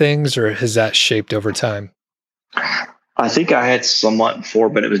on these things, or has that shaped over time? I think I had somewhat before,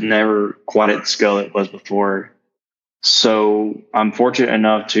 but it was never quite at the scale it was before. So I'm fortunate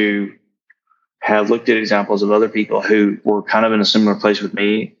enough to have looked at examples of other people who were kind of in a similar place with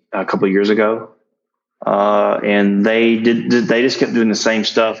me a couple of years ago. And they just kept doing the same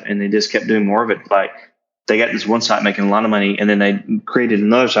stuff, and they just kept doing more of it. Like, they got this one site making a lot of money, and then they created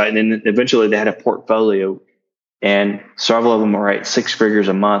another site, and then eventually they had a portfolio, and several of them are at 6 figures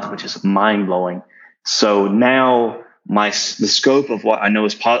a month, which is mind blowing. So now the scope of what I know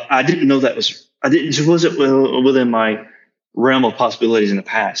is I didn't know that it wasn't within my realm of possibilities in the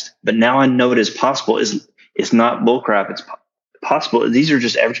past, but now I know it is possible. It's not bullcrap. It's possible. These are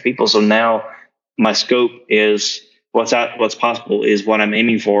just average people. So now my scope is what's possible is what I'm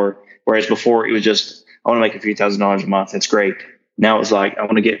aiming for. Whereas before it was just, I want to make a few $1,000s a month. That's great. Now it's like, I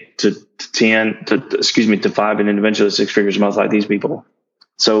want to get to 5, and then eventually 6 figures a month like these people.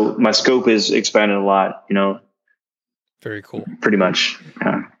 So my scope is expanded a lot, Very cool. Pretty much.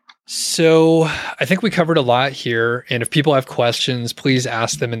 Yeah. So I think we covered a lot here. And if people have questions, please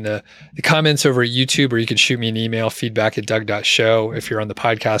ask them in the comments over at YouTube, or you can shoot me an email, feedback@doug.show if you're on the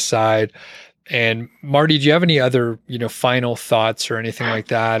podcast side. And Marty, do you have any other, final thoughts or anything like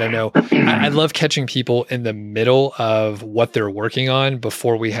that? I know I love catching people in the middle of what they're working on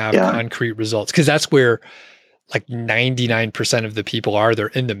before we have concrete results, because that's where like 99% of the people are. They're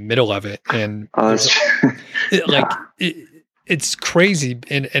in the middle of it. And it's crazy.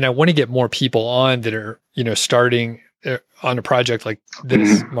 And I want to get more people on that are, starting on a project like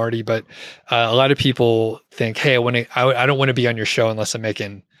this, Marty. But a lot of people think, hey, I don't want to be on your show unless I'm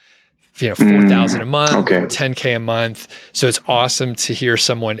making, $4,000 a month, $10K a month. So it's awesome to hear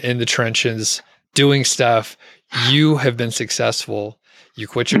someone in the trenches doing stuff. You have been successful. You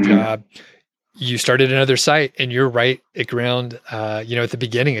quit your job. You started another site, and you're right at ground, at the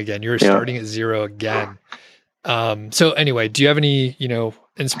beginning again. You're starting at zero again. So anyway, do you have any,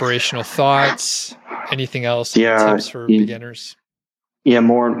 inspirational thoughts? Anything else? Tips for beginners? Yeah,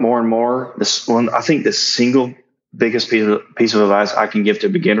 more and more. This one, I think the single biggest piece of advice I can give to a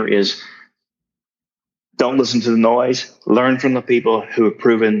beginner is don't listen to the noise. Learn from the people who have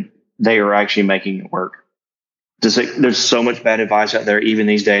proven they are actually making it work. There's so much bad advice out there, even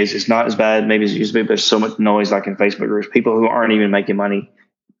these days. It's not as bad maybe as it used to be, but there's so much noise like in Facebook groups, people who aren't even making money.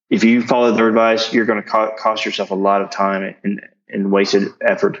 If you follow their advice, you're going to cost yourself a lot of time and wasted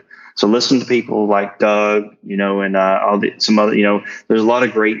effort. So listen to people like Doug, and some other, there's a lot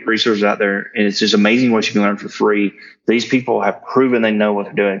of great resources out there, and it's just amazing what you can learn for free. These people have proven they know what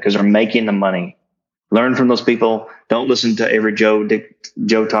they're doing because they're making the money. Learn from those people. Don't listen to every Joe,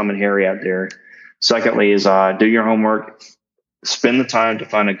 Tom, and Harry out there. Secondly is do your homework, spend the time to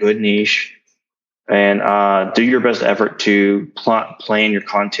find a good niche, and do your best effort to plan your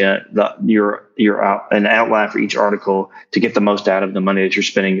content, an outline for each article to get the most out of the money that you're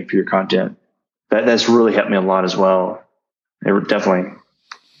spending for your content. That's really helped me a lot as well. Definitely.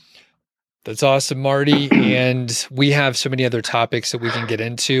 That's awesome, Marty. And we have so many other topics that we can get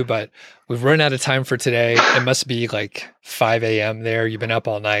into, but we've run out of time for today. It must be like 5 a.m. there. You've been up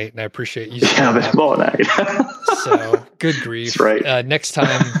all night, and I appreciate you. Yeah, I've been up all night. So good grief. That's right. Next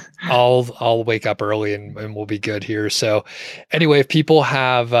time I'll wake up early and we'll be good here. So anyway, if people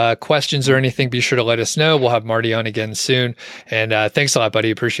have questions or anything, be sure to let us know. We'll have Marty on again soon. And thanks a lot,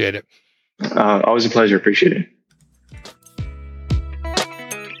 buddy. Appreciate it. Always a pleasure. Appreciate it.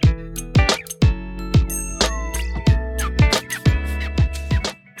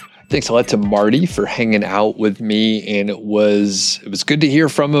 Thanks a lot to Marty for hanging out with me, and it was good to hear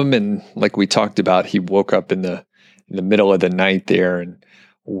from him. And like we talked about, he woke up in the middle of the night there, and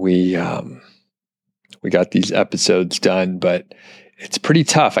we got these episodes done. But it's pretty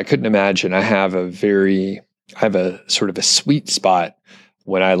tough. I couldn't imagine. I have a sort of a sweet spot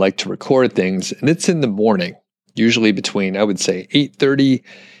when I like to record things, and it's in the morning, usually between, I would say, 8:30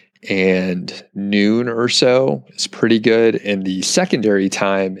 and noon or so is pretty good. And the secondary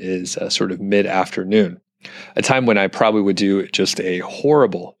time is sort of mid-afternoon, a time when I probably would do just a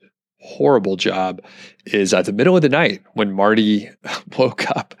horrible job is at the middle of the night when Marty woke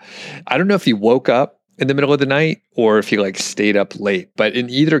up. I don't know if he woke up in the middle of the night or if he stayed up late, but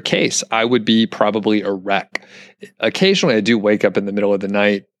in either case, I would be probably a wreck. Occasionally I do wake up in the middle of the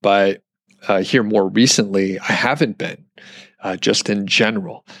night, but here more recently, I haven't been. Just in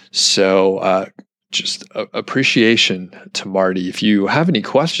general. So just appreciation to Marty. If you have any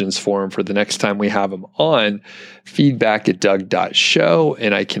questions for him for the next time we have him on, feedback@doug.show,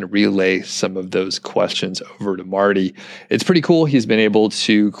 and I can relay some of those questions over to Marty. It's pretty cool. He's been able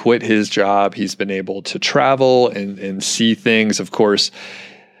to quit his job. He's been able to travel and see things. Of course,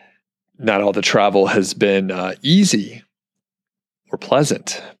 not all the travel has been easy or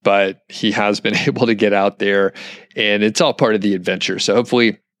pleasant, but he has been able to get out there, and it's all part of the adventure. So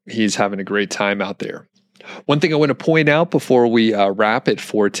hopefully he's having a great time out there. One thing I want to point out before we wrap it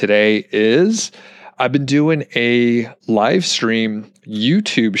for today is I've been doing a live stream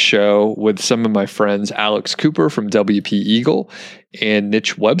YouTube show with some of my friends, Alex Cooper from WP Eagle and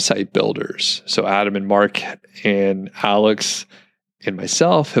Niche Website Builders. So Adam and Mark and Alex and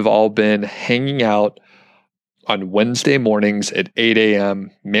myself have all been hanging out on Wednesday mornings at 8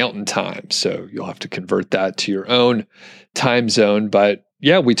 a.m. Mountain Time. So you'll have to convert that to your own time zone. But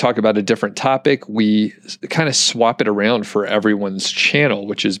yeah, we talk about a different topic. We kind of swap it around for everyone's channel,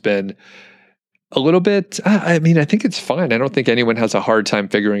 which has been a little bit, I think it's fine. I don't think anyone has a hard time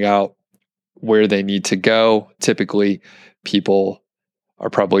figuring out where they need to go. Typically, people are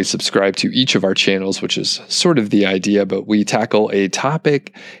probably subscribed to each of our channels, which is sort of the idea, but we tackle a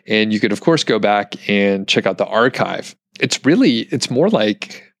topic, and you could, of course, go back and check out the archive. It's more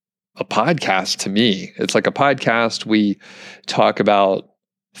like a podcast to me. It's like a podcast. We talk about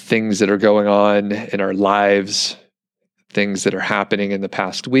things that are going on in our lives, things that are happening in the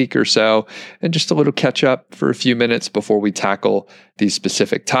past week or so, and just a little catch up for a few minutes before we tackle the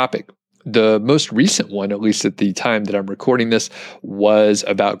specific topic. The most recent one, at least at the time that I'm recording this, was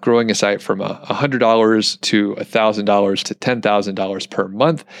about growing a site from $100 to $1,000 to $10,000 per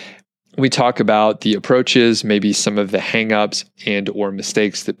month. We talk about the approaches, maybe some of the hangups and or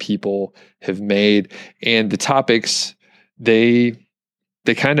mistakes that people have made, and the topics. They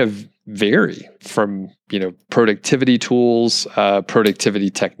kind of vary from productivity tools, productivity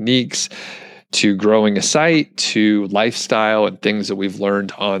techniques, to growing a site, to lifestyle and things that we've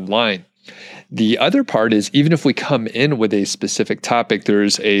learned online. The other part is, even if we come in with a specific topic,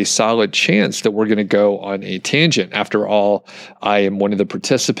 there's a solid chance that we're going to go on a tangent. After all, I am one of the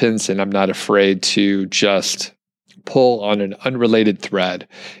participants, and I'm not afraid to just pull on an unrelated thread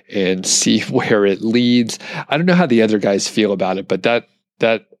and see where it leads. I don't know how the other guys feel about it, but that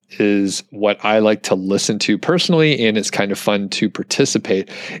is what I like to listen to personally, and it's kind of fun to participate.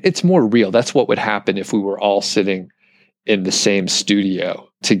 It's more real. That's what would happen if we were all sitting in the same studio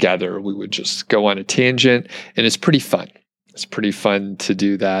together. We would just go on a tangent, and it's pretty fun. It's pretty fun to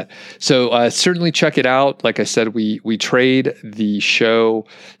do that. So certainly check it out. Like I said, we trade the show.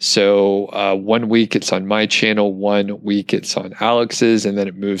 So 1 week it's on my channel, 1 week it's on Alex's, and then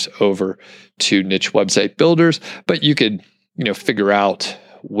it moves over to Niche Website Builders. But you could figure out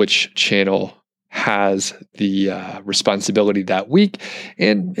which channel has the responsibility that week,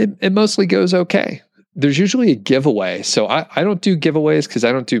 and it mostly goes okay. There's usually a giveaway. So I don't do giveaways because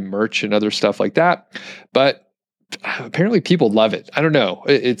I don't do merch and other stuff like that. But apparently people love it. I don't know.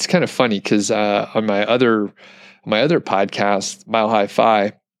 It's kind of funny because on my other podcast, Mile High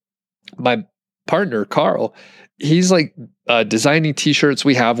Fi, my partner, Carl, he's like designing t-shirts.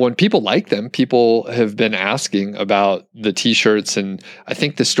 We have one. People like them. People have been asking about the t-shirts, and I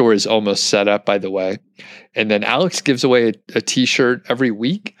think the store is almost set up, by the way. And then Alex gives away a t-shirt every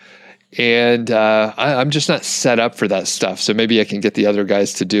week. And I'm just not set up for that stuff. So maybe I can get the other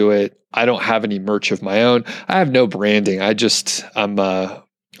guys to do it. I don't have any merch of my own. I have no branding. I'm just a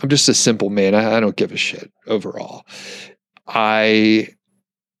simple man. I don't give a shit overall. I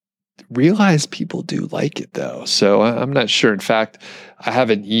realize people do like it though. So I'm not sure. In fact, I have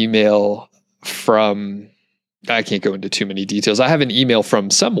an email from, I can't go into too many details. I have an email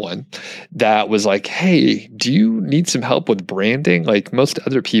from someone that was like, hey, do you need some help with branding? Like most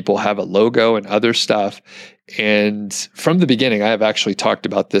other people have a logo and other stuff. And from the beginning, I have actually talked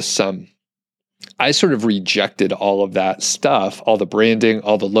about this some. I sort of rejected all of that stuff, all the branding,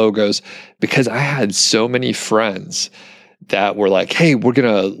 all the logos, because I had so many friends that were like, hey, we're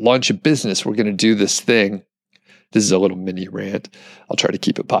going to launch a business. We're going to do this thing. This is a little mini rant. I'll try to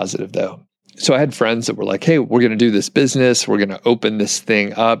keep it positive though. So I had friends that were like, hey, we're going to do this business. We're going to open this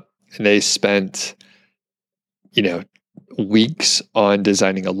thing up. And they spent, weeks on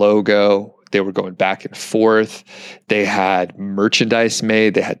designing a logo. They were going back and forth. They had merchandise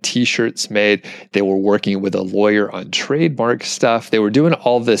made. They had t-shirts made. They were working with a lawyer on trademark stuff. They were doing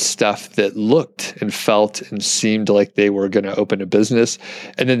all this stuff that looked and felt and seemed like they were going to open a business.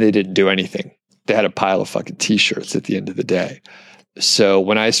 And then they didn't do anything. They had a pile of fucking t-shirts at the end of the day. So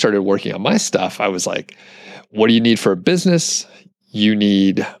when I started working on my stuff, I was like, what do you need for a business? You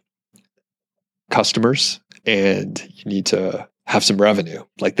need customers and you need to have some revenue.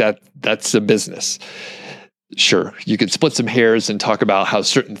 Like that's a business. Sure, you could split some hairs and talk about how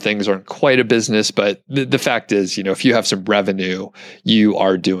certain things aren't quite a business, but the fact is, if you have some revenue, you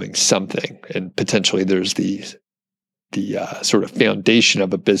are doing something, and potentially there's the sort of foundation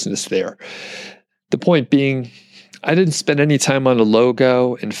of a business there. The point being, I didn't spend any time on a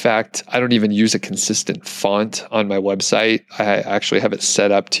logo. In fact, I don't even use a consistent font on my website. I actually have it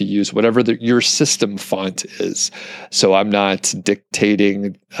set up to use whatever your system font is. So I'm not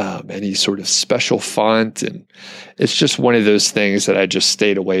dictating any sort of special font. And it's just one of those things that I just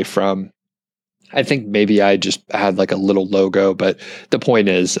stayed away from. I think maybe I just had like a little logo, but the point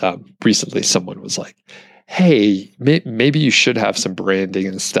is, recently someone was like, hey, maybe you should have some branding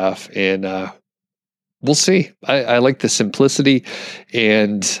and stuff. And we'll see. I like the simplicity.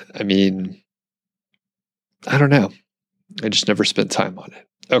 And I mean, I don't know. I just never spent time on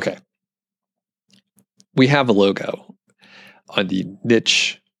it. Okay. We have a logo on the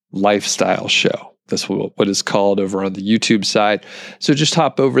Niche Lifestyle Show. That's what is called over on the YouTube side. So just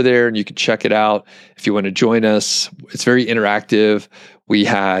hop over there and you can check it out if you want to join us. It's very interactive. We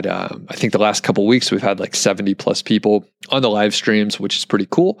had, I think the last couple of weeks, we've had like 70 plus people on the live streams, which is pretty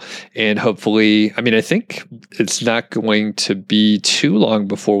cool. And hopefully, I think it's not going to be too long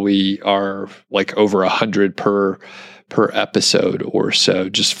before we are like over 100 per episode or so,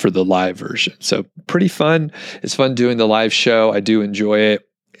 just for the live version. So pretty fun. It's fun doing the live show. I do enjoy it.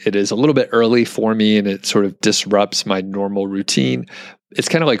 It is a little bit early for me and it sort of disrupts my normal routine, it's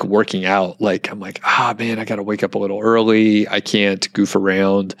kind of like working out. Like I'm like, man, I got to wake up a little early. I can't goof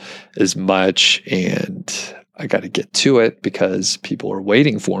around as much, and I got to get to it because people are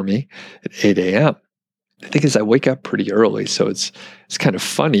waiting for me at 8 a.m. The thing is, I wake up pretty early, so it's kind of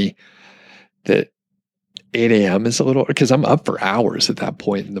funny that 8 a.m. is a little, because I'm up for hours at that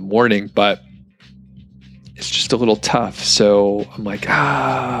point in the morning, but it's just a little tough. So I'm like,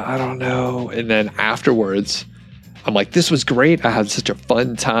 I don't know. And then afterwards, I'm like, this was great. I had such a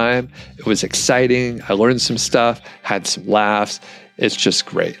fun time. It was exciting. I learned some stuff, had some laughs. It's just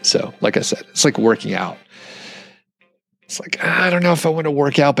great. So like I said, it's like working out. It's like, I don't know if I want to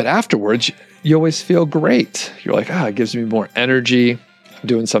work out, but afterwards, you always feel great. You're like, it gives me more energy. I'm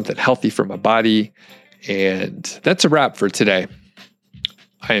doing something healthy for my body. And that's a wrap for today.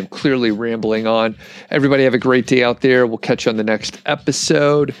 I am clearly rambling on. Everybody have a great day out there. We'll catch you on the next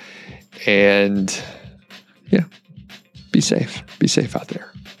episode. And yeah, be safe. Be safe out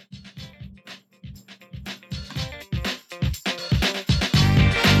there.